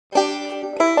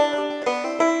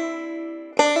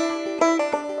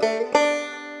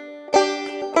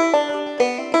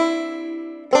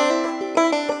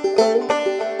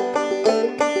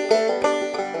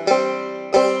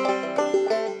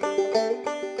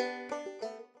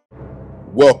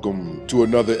Welcome to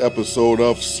another episode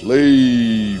of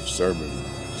Slave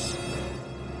Sermons.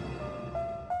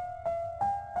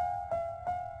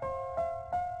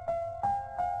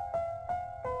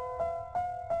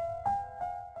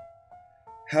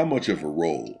 How much of a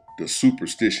role does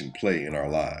superstition play in our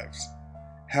lives?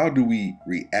 How do we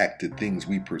react to things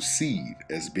we perceive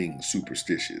as being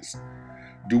superstitious?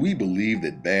 Do we believe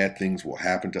that bad things will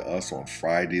happen to us on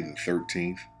Friday the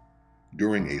 13th,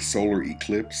 during a solar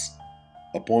eclipse,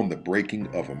 upon the breaking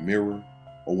of a mirror,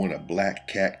 or when a black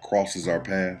cat crosses our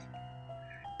path?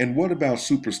 And what about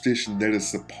superstition that is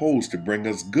supposed to bring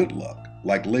us good luck,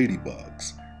 like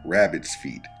ladybugs, rabbit's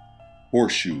feet,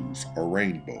 horseshoes, or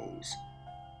rainbows?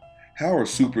 How are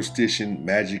superstition,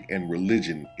 magic, and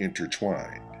religion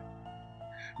intertwined?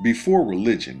 Before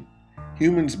religion,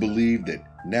 humans believed that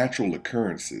natural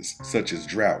occurrences such as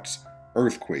droughts,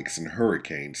 earthquakes, and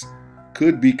hurricanes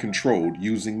could be controlled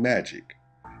using magic.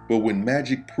 But when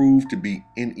magic proved to be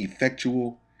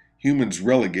ineffectual, humans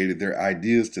relegated their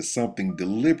ideas to something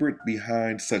deliberate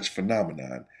behind such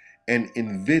phenomenon and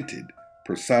invented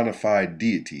personified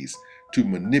deities to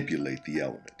manipulate the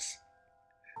elements.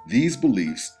 These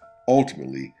beliefs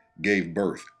ultimately gave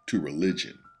birth to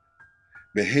religion.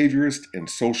 Behaviorist and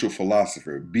social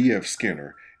philosopher B.F.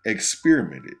 Skinner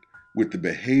experimented with the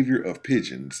behavior of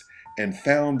pigeons and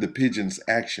found the pigeons'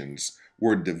 actions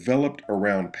were developed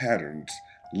around patterns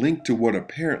linked to what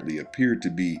apparently appeared to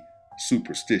be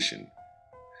superstition.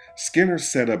 Skinner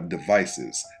set up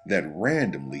devices that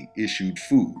randomly issued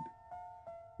food.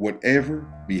 Whatever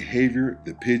behavior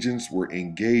the pigeons were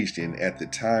engaged in at the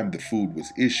time the food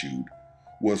was issued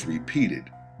was repeated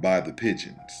by the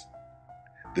pigeons.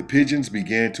 The pigeons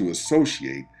began to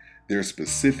associate their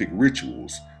specific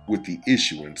rituals with the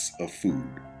issuance of food.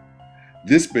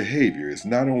 This behavior is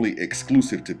not only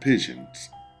exclusive to pigeons,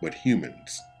 but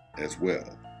humans as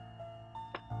well.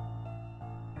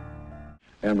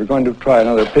 And we're going to try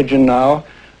another pigeon now,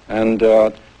 and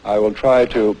I will try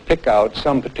to pick out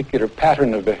some particular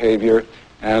pattern of behavior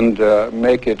and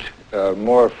make it a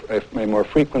more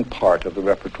frequent part of the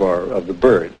repertoire of the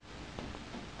bird.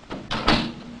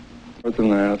 More than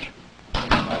that.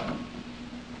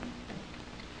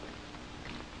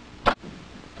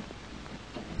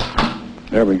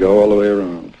 There we go, all the way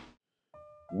around.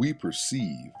 We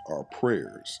perceive our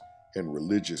prayers and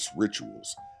religious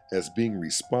rituals as being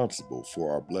responsible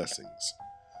for our blessings.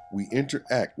 We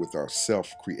interact with our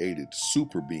self-created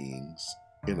super beings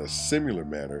in a similar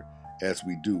manner as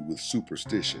we do with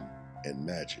superstition and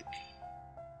magic.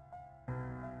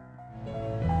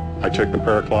 I took the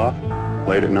prayer cloth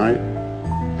late at night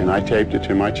and I taped it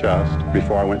to my chest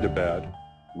before I went to bed.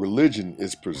 Religion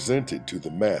is presented to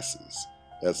the masses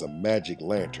as a magic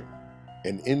lantern,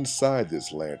 and inside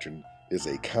this lantern is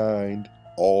a kind,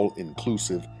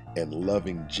 all-inclusive, and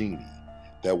loving genie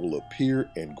that will appear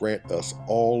and grant us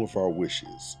all of our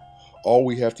wishes. All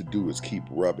we have to do is keep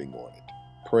rubbing on it,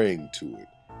 praying to it,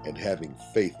 and having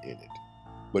faith in it.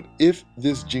 But if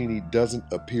this genie doesn't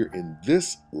appear in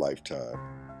this lifetime,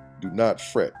 do not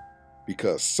fret,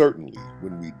 because certainly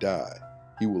when we die,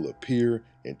 he will appear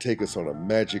and take us on a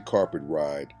magic carpet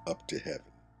ride up to heaven.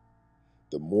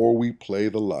 The more we play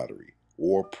the lottery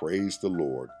or praise the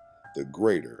Lord, the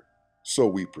greater, so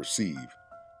we perceive,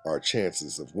 our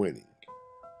chances of winning.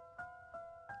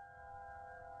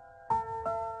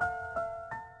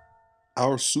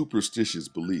 Our superstitious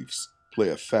beliefs play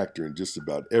a factor in just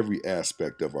about every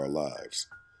aspect of our lives.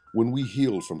 When we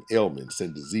heal from ailments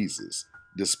and diseases,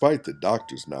 despite the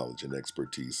doctor's knowledge and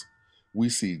expertise, we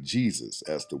see Jesus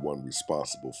as the one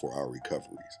responsible for our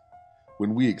recoveries.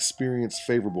 When we experience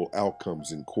favorable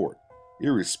outcomes in court,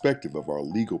 irrespective of our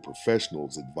legal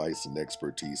professionals' advice and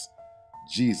expertise,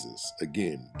 Jesus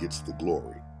again gets the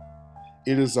glory.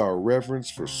 It is our reverence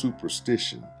for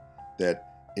superstition that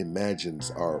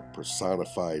imagines our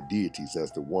personified deities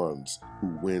as the ones who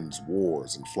wins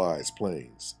wars and flies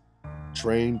planes.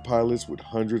 Trained pilots with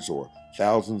hundreds or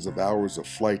thousands of hours of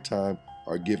flight time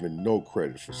are given no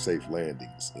credit for safe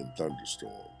landings in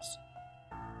thunderstorms.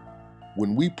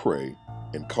 When we pray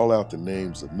and call out the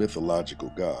names of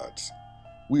mythological gods,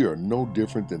 we are no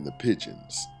different than the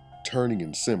pigeons, turning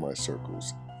in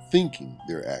semicircles, thinking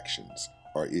their actions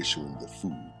are issuing the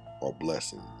food or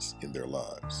blessings in their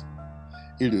lives.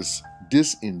 It is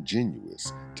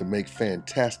disingenuous to make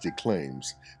fantastic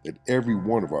claims that every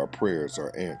one of our prayers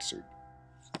are answered.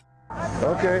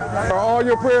 Okay, are all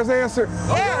your prayers answered?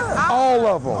 Yes, All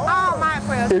of them. all my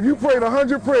prayers. If you prayed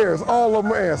 100 prayers, all of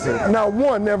them are answered. Now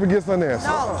one never gets unanswered.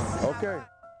 No. Okay.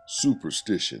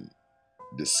 Superstition,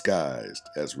 disguised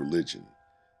as religion,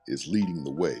 is leading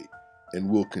the way and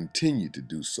will continue to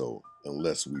do so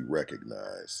unless we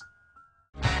recognize.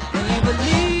 When you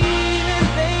believe in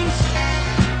things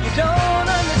you don't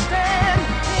understand,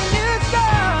 and you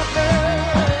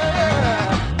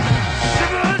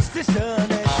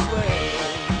superstition its way.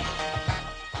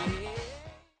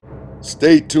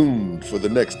 Stay tuned for the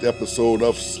next episode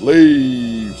of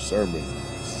Slave Sermon.